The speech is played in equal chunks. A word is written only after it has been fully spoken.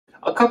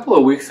A couple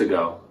of weeks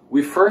ago,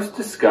 we first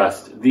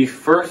discussed the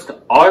first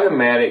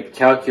automatic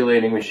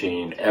calculating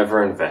machine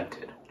ever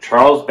invented,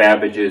 Charles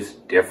Babbage's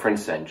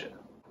difference engine.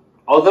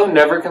 Although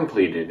never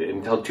completed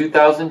until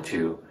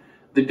 2002,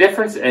 the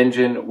difference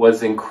engine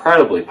was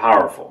incredibly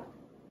powerful.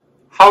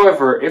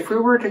 However, if we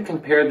were to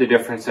compare the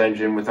difference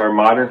engine with our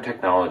modern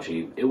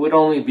technology, it would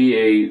only be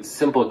a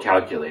simple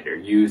calculator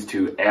used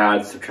to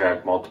add,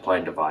 subtract, multiply,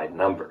 and divide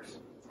numbers.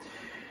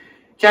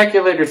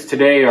 Calculators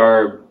today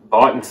are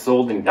bought and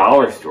sold in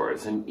dollar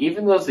stores, and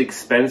even those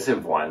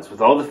expensive ones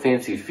with all the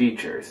fancy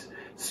features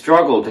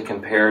struggle to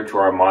compare to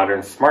our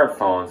modern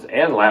smartphones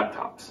and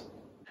laptops.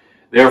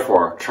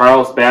 Therefore,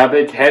 Charles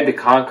Babbage had to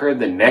conquer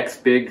the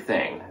next big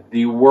thing,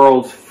 the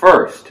world's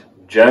first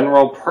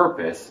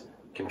general-purpose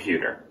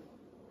computer.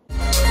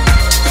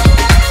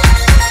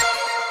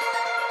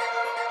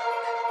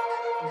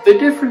 The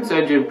difference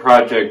engine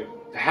project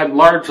had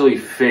largely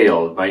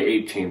failed by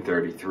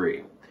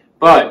 1833,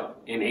 but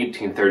in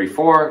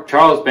 1834,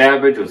 Charles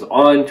Babbage was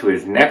on to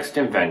his next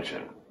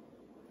invention,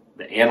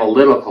 the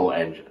analytical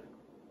engine.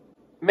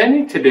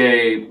 Many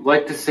today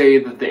like to say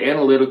that the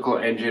analytical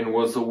engine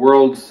was the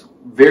world's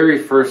very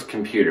first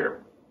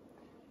computer.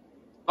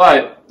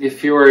 But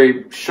if you are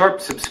a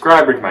sharp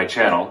subscriber to my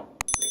channel,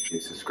 make sure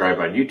you subscribe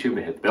on YouTube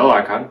and hit the bell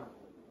icon,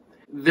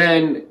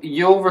 then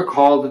you'll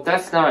recall that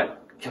that's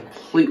not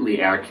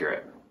completely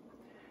accurate.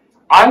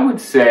 I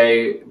would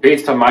say,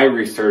 based on my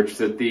research,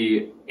 that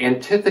the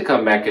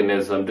Analytical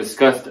mechanism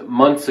discussed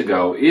months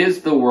ago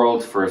is the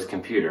world's first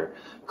computer.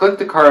 Click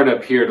the card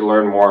up here to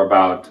learn more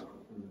about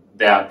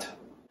that.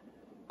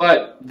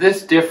 But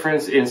this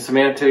difference in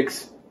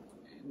semantics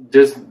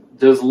does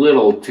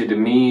little to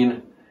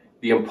demean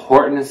the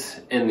importance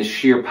and the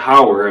sheer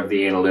power of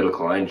the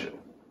analytical engine.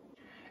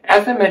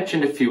 As I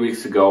mentioned a few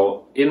weeks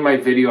ago in my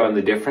video on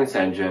the difference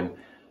engine,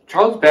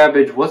 Charles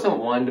Babbage wasn't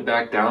one to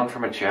back down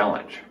from a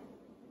challenge.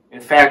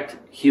 In fact,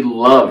 he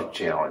loved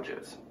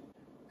challenges.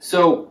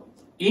 So,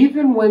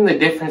 even when the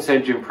difference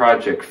engine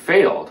project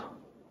failed,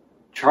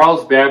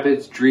 Charles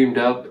Babbage dreamed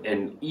up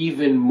an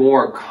even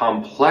more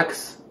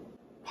complex,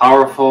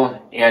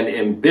 powerful, and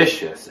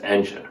ambitious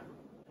engine.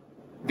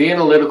 The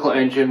analytical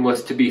engine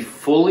was to be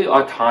fully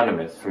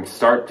autonomous from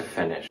start to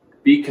finish,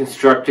 be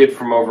constructed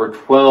from over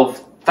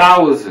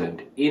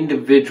 12,000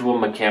 individual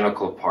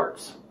mechanical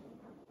parts,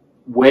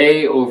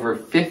 weigh over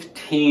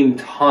 15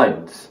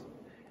 tons,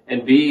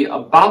 and be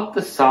about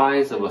the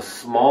size of a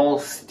small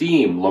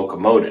steam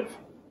locomotive.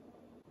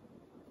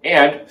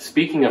 And,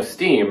 speaking of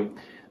steam,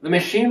 the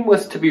machine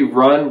was to be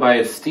run by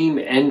a steam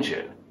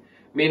engine,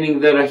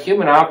 meaning that a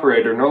human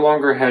operator no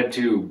longer had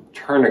to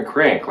turn a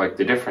crank like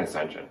the difference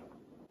engine.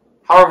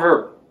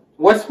 However,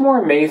 what's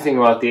more amazing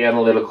about the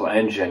analytical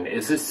engine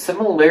is its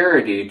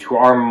similarity to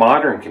our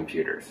modern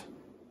computers.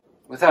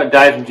 Without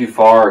diving too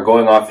far or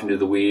going off into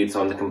the weeds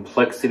on the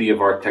complexity of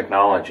our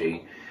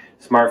technology,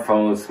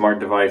 smartphones, smart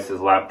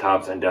devices,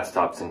 laptops, and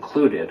desktops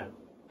included,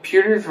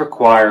 computers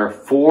require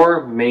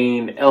four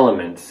main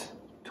elements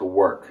to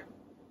work.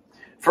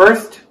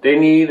 First, they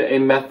need a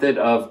method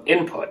of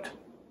input.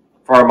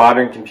 For our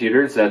modern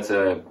computers, that's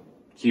a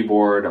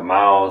keyboard, a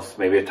mouse,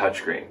 maybe a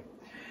touchscreen.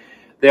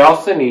 They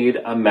also need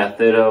a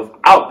method of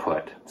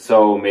output,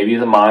 so maybe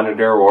the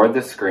monitor or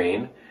the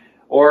screen,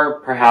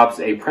 or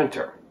perhaps a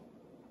printer.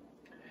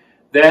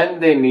 Then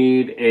they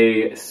need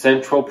a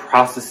central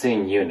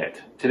processing unit.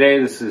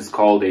 Today this is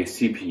called a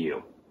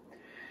CPU.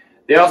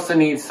 They also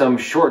need some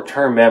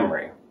short-term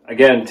memory.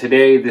 Again,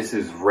 today this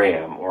is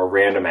RAM, or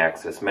random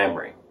access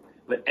memory.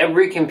 But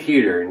every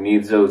computer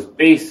needs those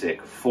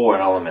basic four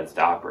elements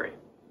to operate.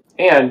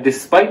 And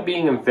despite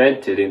being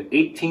invented in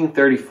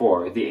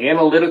 1834, the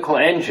analytical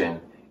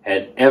engine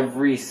had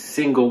every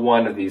single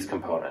one of these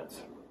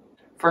components.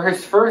 For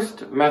his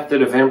first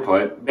method of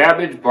input,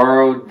 Babbage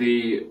borrowed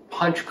the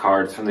punch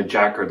cards from the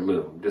Jacquard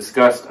loom,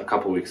 discussed a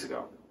couple weeks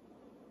ago.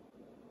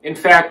 In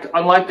fact,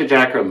 unlike the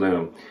Jacquard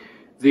loom,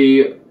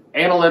 the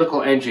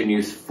analytical engine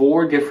used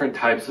four different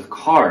types of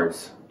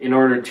cards in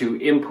order to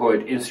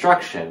input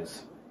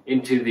instructions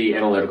into the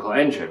analytical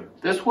engine.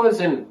 This was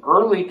an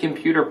early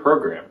computer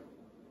program.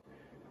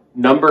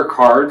 Number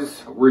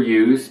cards were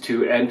used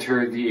to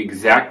enter the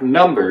exact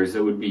numbers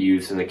that would be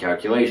used in the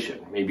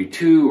calculation. Maybe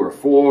 2 or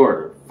 4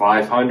 or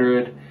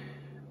 500,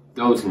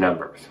 those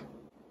numbers.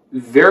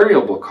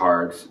 Variable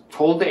cards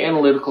told the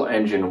analytical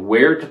engine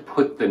where to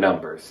put the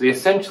numbers. They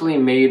essentially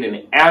made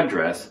an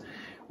address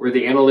where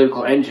the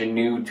analytical engine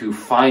knew to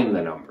find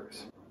the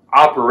numbers.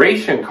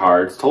 Operation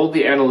cards told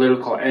the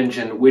analytical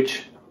engine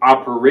which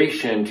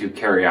operation to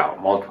carry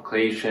out: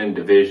 multiplication,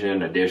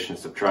 division, addition,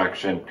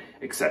 subtraction,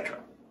 etc.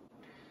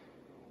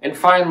 And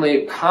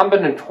finally,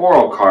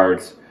 combinatorial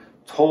cards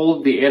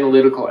told the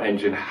analytical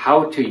engine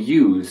how to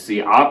use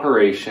the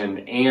operation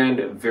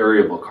and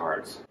variable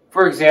cards.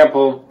 For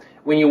example,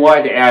 when you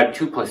wanted to add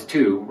 2 plus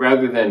 2,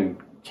 rather than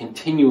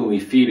continually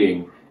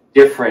feeding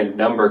different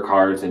number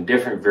cards and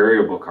different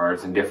variable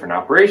cards and different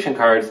operation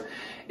cards,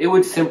 it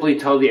would simply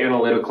tell the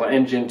analytical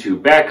engine to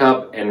back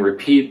up and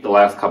repeat the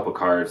last couple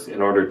cards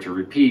in order to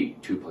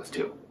repeat 2 plus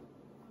 2.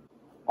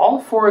 All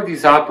four of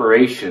these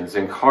operations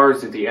and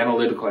cars that the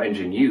analytical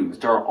engine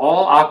used are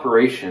all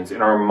operations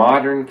in our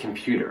modern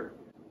computer.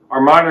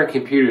 Our modern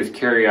computers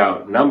carry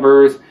out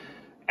numbers,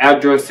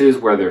 addresses,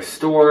 where they're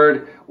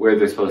stored, where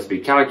they're supposed to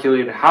be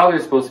calculated, how they're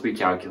supposed to be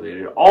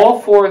calculated.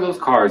 All four of those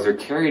cars are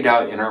carried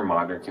out in our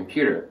modern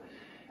computer,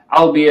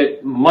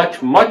 albeit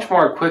much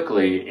more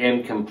quickly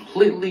and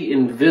completely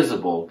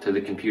invisible to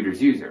the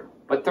computer's user.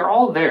 But they're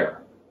all there.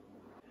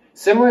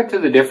 Similar to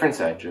the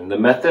difference engine, the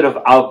method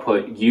of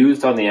output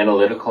used on the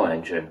analytical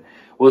engine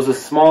was a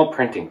small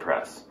printing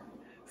press.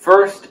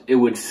 First, it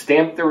would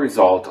stamp the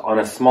result on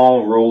a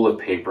small roll of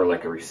paper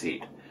like a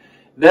receipt.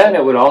 Then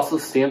it would also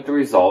stamp the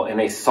result in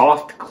a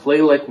soft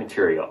clay-like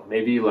material,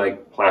 maybe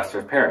like plaster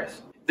of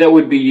Paris, that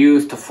would be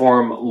used to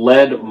form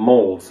lead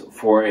molds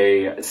for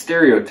a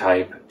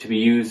stereotype to be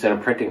used in a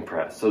printing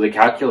press, so the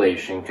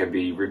calculation could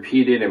be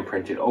repeated and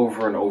printed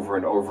over and over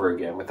and over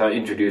again without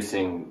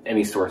introducing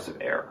any source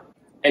of error.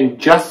 And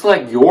just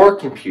like your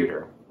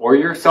computer or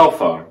your cell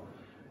phone,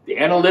 the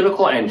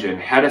analytical engine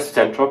had a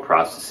central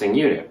processing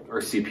unit,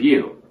 or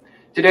CPU.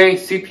 Today,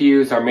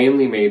 CPUs are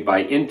mainly made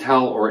by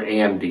Intel or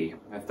AMD,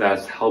 if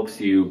that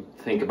helps you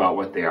think about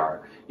what they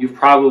are. You've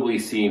probably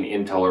seen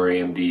Intel or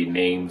AMD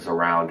names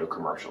around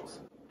commercials.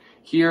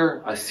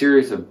 Here, a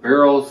series of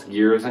barrels,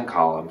 gears, and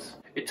columns.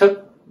 It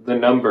took the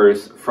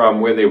numbers from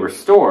where they were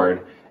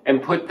stored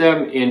and put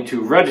them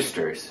into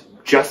registers,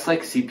 just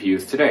like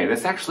CPUs today.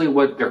 That's actually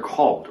what they're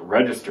called,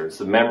 registers,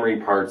 the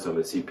memory parts of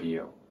a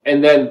CPU.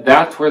 And then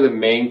that's where the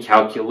main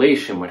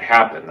calculation would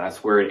happen.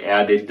 That's where it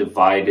added,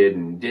 divided,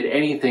 and did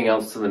anything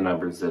else to the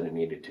numbers that it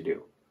needed to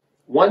do.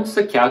 Once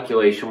the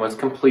calculation was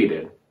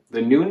completed,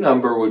 the new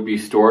number would be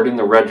stored in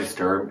the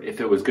register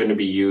if it was going to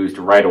be used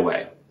right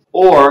away.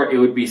 Or it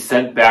would be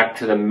sent back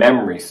to the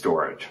memory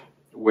storage,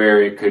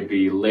 where it could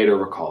be later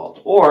recalled.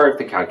 Or if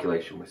the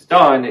calculation was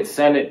done, it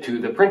sent it to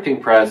the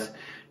printing press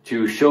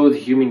to show the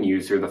human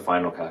user the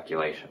final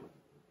calculation.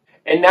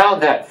 And now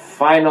that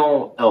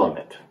final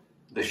element,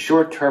 the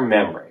short-term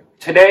memory.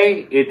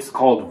 Today, it's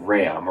called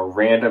RAM, or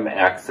Random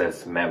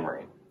Access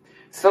Memory.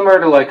 Similar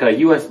to like a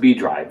USB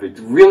drive. It's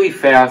really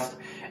fast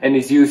and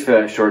is used for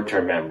that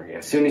short-term memory.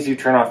 As soon as you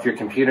turn off your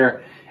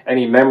computer,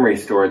 any memory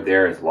stored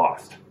there is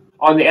lost.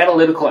 On the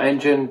analytical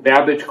engine,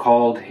 Babbage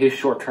called his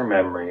short-term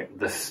memory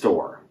the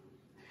store.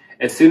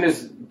 As soon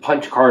as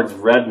punch cards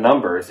read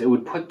numbers, it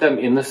would put them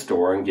in the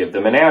store and give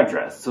them an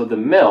address, so the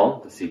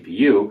mill, the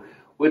CPU,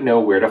 would know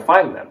where to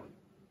find them.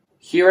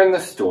 Here in the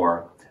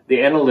store,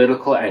 the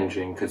analytical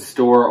engine could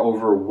store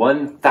over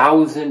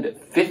 1,000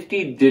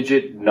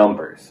 50-digit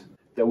numbers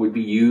that would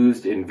be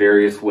used in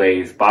various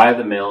ways by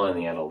the mill and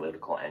the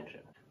analytical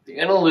engine. The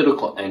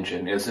analytical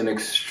engine is an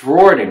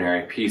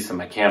extraordinary piece of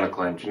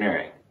mechanical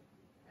engineering,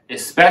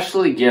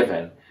 especially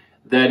given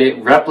that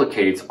it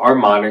replicates our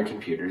modern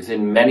computers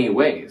in many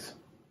ways.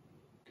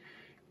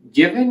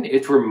 Given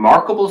its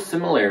remarkable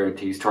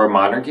similarities to our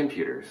modern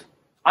computers,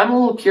 I'm a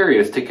little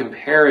curious to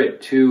compare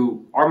it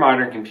to our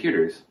modern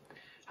computers.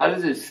 How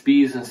does its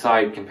speeds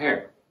inside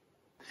compare?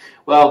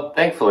 Well,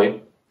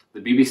 thankfully, the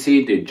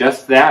BBC did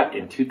just that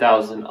in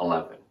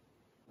 2011.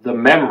 The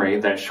memory,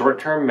 that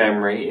short-term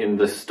memory in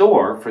the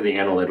store for the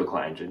analytical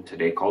engine,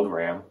 today called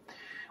RAM,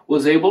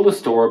 was able to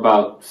store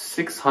about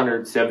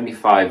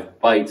 675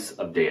 bytes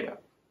of data.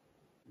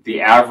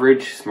 The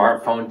average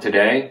smartphone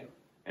today,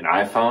 an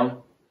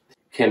iPhone,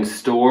 can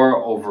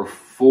store over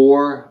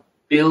 4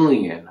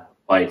 billion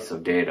bytes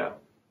of data.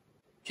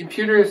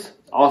 Computers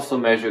also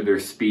measure their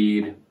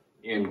speed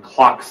in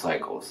clock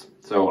cycles,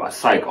 so a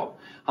cycle.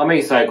 How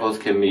many cycles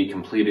can be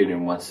completed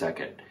in 1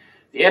 second?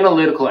 The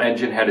analytical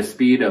engine had a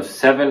speed of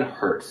 7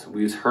 hertz.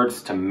 We use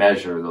hertz to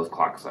measure those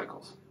clock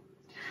cycles.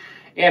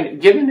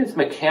 And given its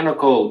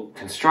mechanical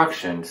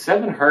construction,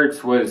 7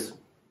 hertz was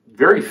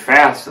very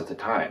fast at the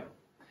time.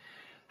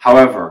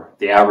 However,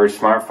 the average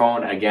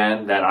smartphone,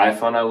 again, that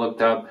iPhone I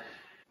looked up,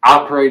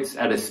 operates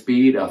at a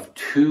speed of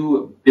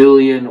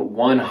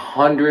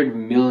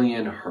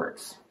 2,100,000,000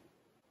 hertz.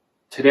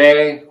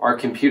 Today, our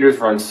computers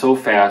run so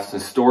fast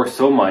and store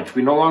so much,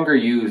 we no longer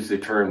use the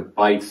term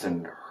bytes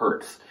and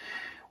hertz.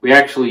 We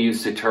actually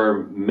use the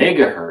term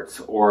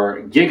megahertz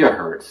or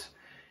gigahertz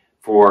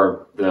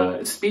for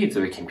the speeds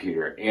of a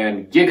computer,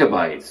 and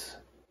gigabytes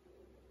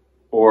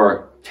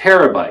or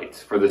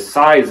terabytes for the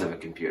size of a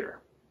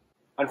computer.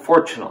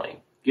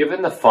 Unfortunately,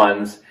 given the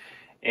funds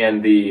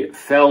and the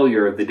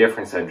failure of the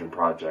difference engine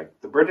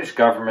project, the British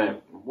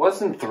government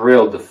wasn't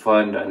thrilled to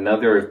fund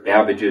another of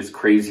Babbage's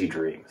crazy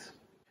dreams.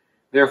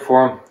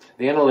 Therefore,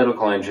 the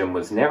analytical engine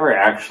was never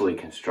actually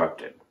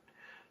constructed.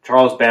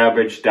 Charles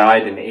Babbage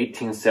died in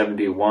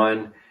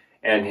 1871,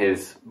 and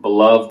his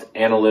beloved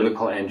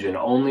analytical engine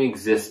only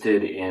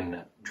existed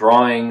in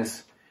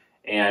drawings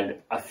and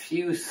a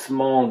few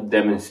small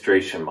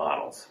demonstration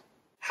models.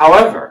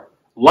 However,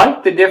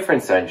 like the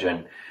difference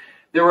engine,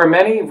 there were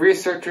many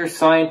researchers,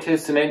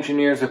 scientists, and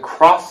engineers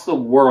across the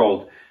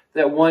world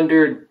that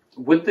wondered,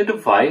 would the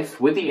device,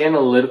 would the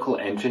analytical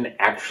engine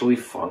actually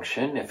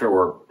function if it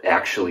were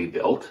actually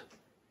built?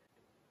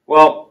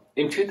 Well,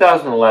 In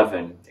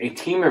 2011, a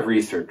team of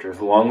researchers,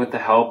 along with the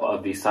help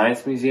of the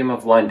Science Museum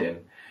of London,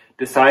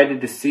 decided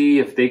to see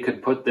if they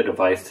could put the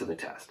device to the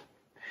test.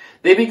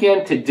 They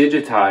began to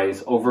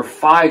digitize over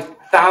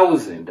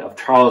 5,000 of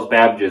Charles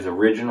Babbage's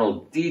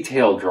original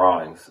detailed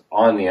drawings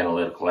on the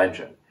Analytical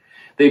Engine.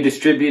 They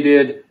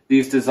distributed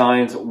these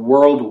designs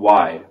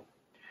worldwide.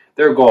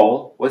 Their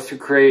goal was to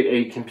create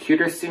a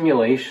computer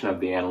simulation of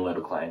the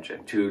Analytical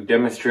Engine to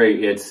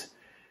demonstrate its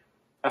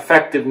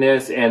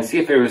effectiveness and see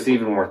if it was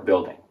even worth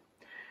building.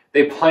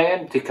 They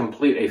planned to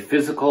complete a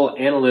physical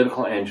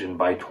Analytical Engine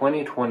by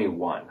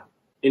 2021,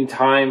 in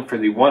time for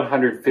the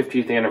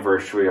 150th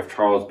anniversary of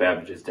Charles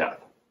Babbage's death.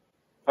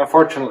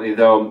 Unfortunately,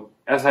 though,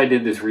 as I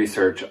did this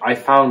research, I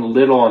found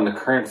little on the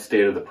current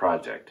state of the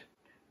project.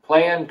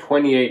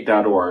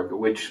 Plan28.org,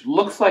 which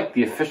looks like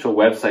the official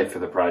website for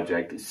the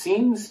project,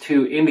 seems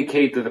to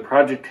indicate that the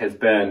project has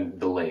been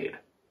delayed.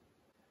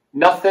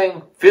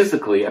 Nothing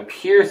physically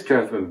appears to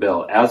have been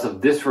built as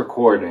of this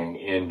recording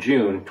in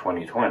June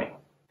 2020.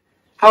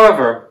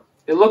 However,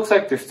 it looks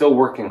like they're still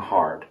working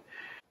hard.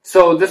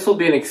 So this will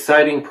be an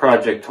exciting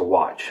project to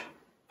watch.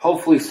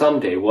 Hopefully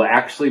someday we'll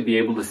actually be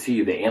able to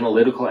see the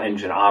Analytical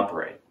Engine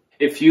operate.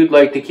 If you'd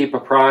like to keep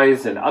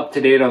apprised and up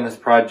to date on this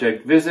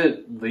project,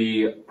 visit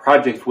the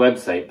project's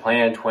website,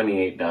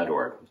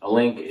 plan28.org. A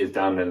link is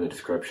down in the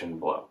description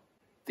below.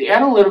 The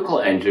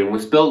Analytical Engine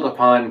was built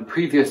upon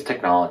previous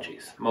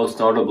technologies, most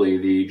notably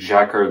the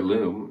Jacquard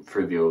loom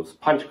for those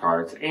punch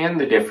cards and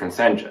the difference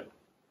engine.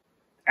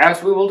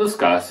 As we will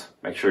discuss,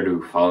 make sure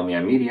to follow me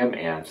on Medium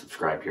and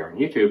subscribe here on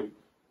YouTube.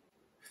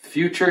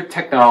 Future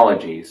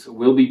technologies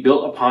will be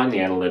built upon the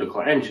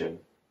Analytical Engine.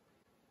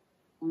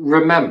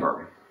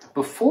 Remember,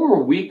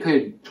 before we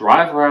could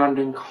drive around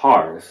in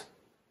cars,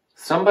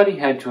 somebody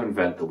had to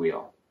invent the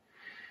wheel.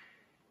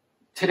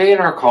 Today in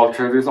our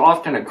culture, there's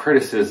often a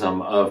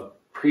criticism of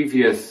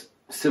previous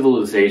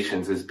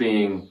civilizations as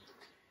being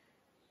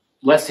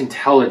less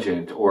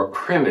intelligent or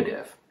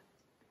primitive.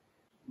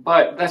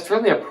 But that's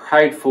really a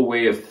prideful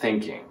way of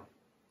thinking.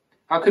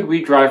 How could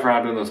we drive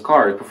around in those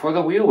cars before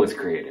the wheel was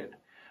created?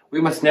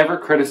 We must never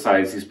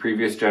criticize these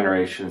previous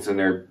generations and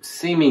their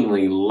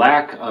seemingly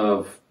lack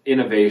of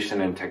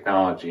innovation and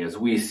technology as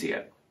we see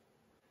it.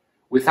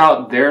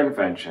 Without their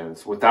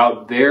inventions,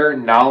 without their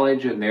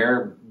knowledge and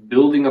their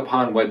building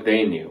upon what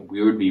they knew,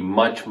 we would be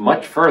much,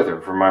 much further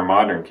from our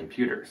modern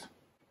computers.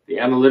 The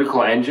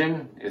Analytical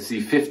Engine is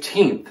the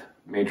 15th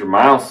major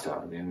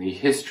milestone in the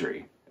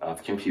history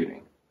of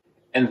computing.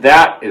 And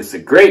that is the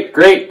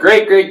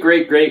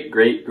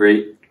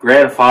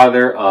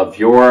great-great-great-great-great-great-grandfather of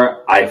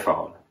your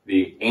iPhone,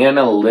 the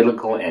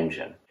Analytical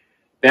Engine.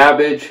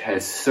 Babbage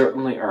has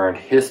certainly earned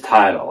his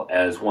title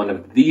as one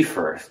of the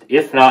first,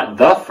 if not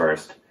the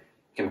first,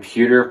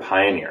 computer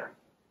pioneer.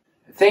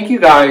 Thank you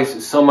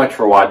guys so much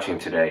for watching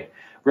today.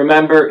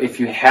 Remember, if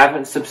you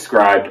haven't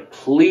subscribed,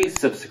 please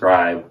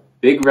subscribe,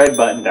 big red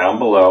button down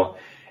below,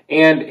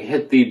 and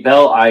hit the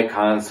bell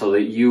icon so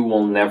that you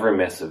will never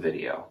miss a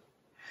video.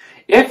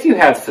 If you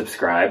have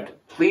subscribed,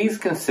 please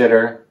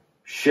consider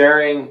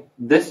sharing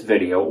this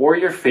video or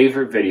your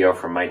favorite video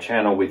from my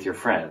channel with your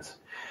friends.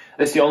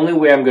 That's the only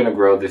way I'm going to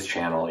grow this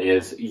channel,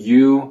 is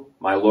you,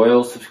 my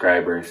loyal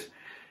subscribers,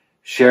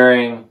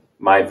 sharing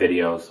my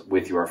videos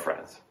with your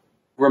friends.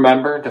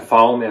 Remember to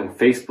follow me on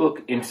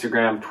Facebook,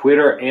 Instagram,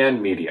 Twitter,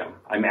 and Medium.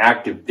 I'm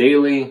active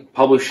daily,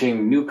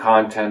 publishing new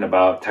content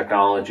about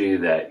technology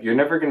that you're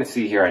never going to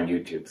see here on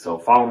YouTube, so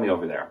follow me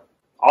over there.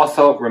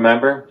 Also,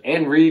 remember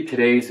and read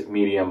today's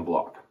Medium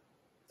blog.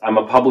 I'm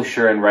a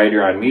publisher and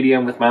writer on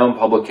Medium with my own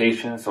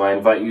publication, so I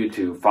invite you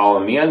to follow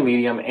me on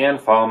Medium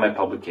and follow my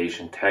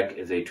publication, Tech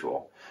is a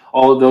Tool.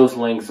 All of those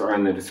links are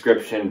in the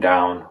description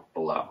down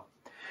below.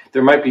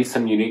 There might be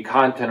some unique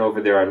content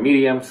over there on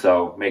Medium,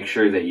 so make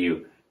sure that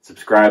you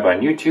subscribe on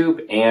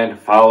YouTube and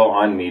follow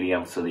on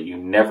Medium so that you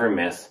never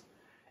miss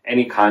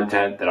any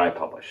content that I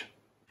publish.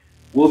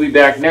 We'll be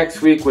back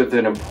next week with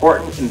an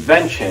important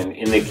invention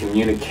in the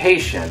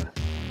communication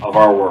of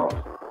our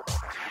world.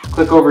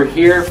 Click over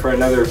here for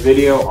another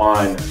video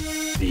on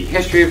the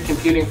history of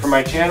computing for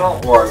my channel,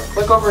 or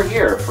click over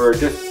here for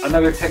just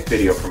another tech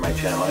video for my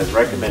channel as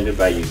recommended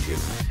by YouTube.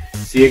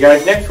 See you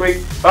guys next week.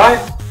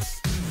 Bye!